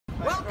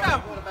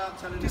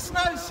to Snow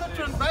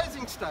Citroën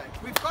Basingstoke.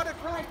 We've got it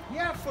right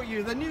here for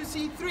you, the new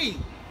C3.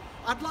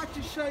 I'd like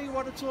to show you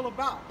what it's all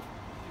about.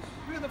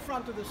 We're the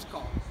front of this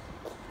car.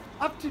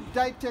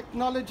 Up-to-date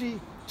technology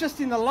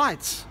just in the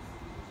lights.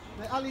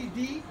 The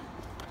LED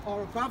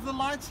are above the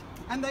lights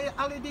and the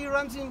LED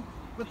runs in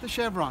with the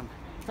chevron.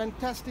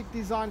 Fantastic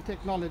design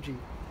technology.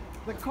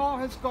 The car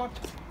has got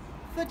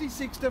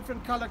 36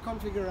 different color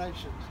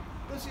configurations.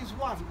 This is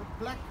one,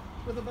 black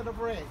with a bit of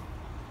red.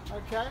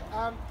 Okay.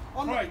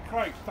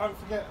 Craig, don't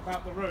forget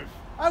about the roof.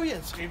 Oh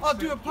yes, I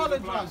do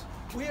apologise.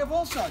 We have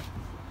also,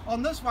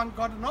 on this one,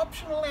 got an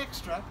optional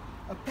extra,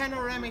 a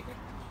panoramic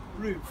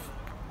roof,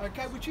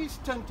 okay, which is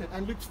tinted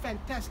and looks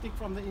fantastic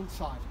from the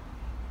inside.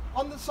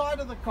 On the side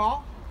of the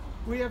car,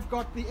 we have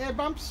got the air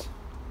bumps,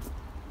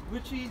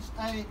 which is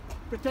a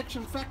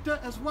protection factor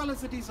as well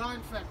as a design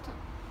factor.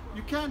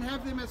 You can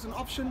have them as an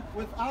option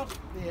without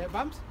the air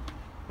bumps,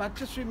 but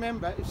just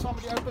remember, if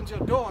somebody opens your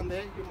door on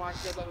there, you might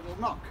get a little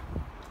knock.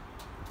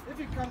 If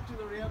you come to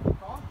the rear of the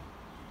car,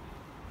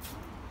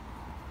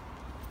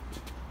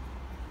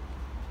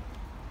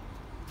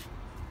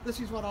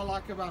 this is what I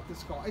like about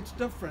this car. It's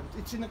different.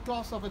 It's in a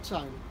class of its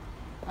own.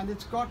 And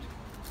it's got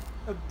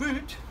a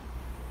boot,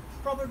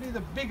 probably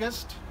the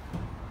biggest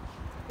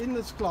in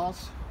this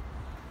class,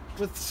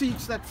 with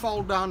seats that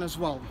fold down as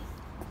well.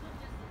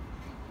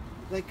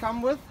 They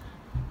come with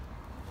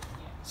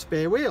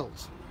spare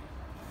wheels.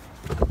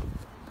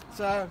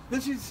 So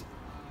this is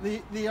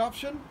the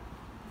option.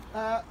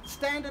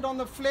 Standard on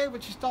the flare,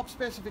 which is top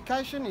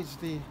specification, is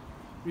the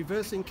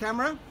reversing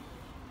camera,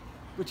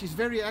 which is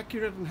very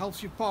accurate and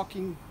helps you park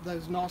in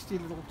those nasty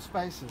little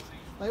spaces.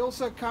 They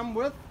also come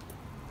with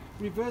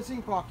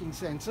reversing parking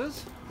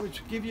sensors,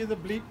 which give you the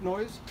bleep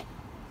noise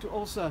to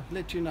also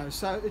let you know.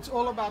 So it's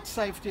all about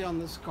safety on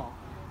this car.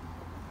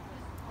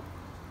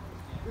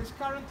 There's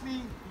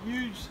currently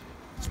huge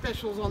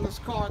specials on this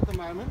car at the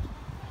moment.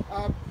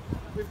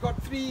 We've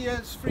got 3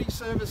 years free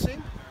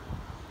servicing,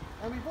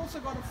 and we've also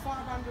got a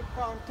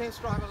 £500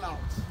 test drive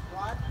allowance,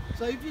 right?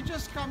 So if you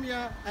just come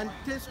here and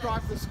test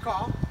drive this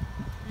car,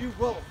 you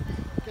will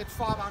get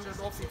 500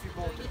 off if you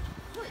bought it.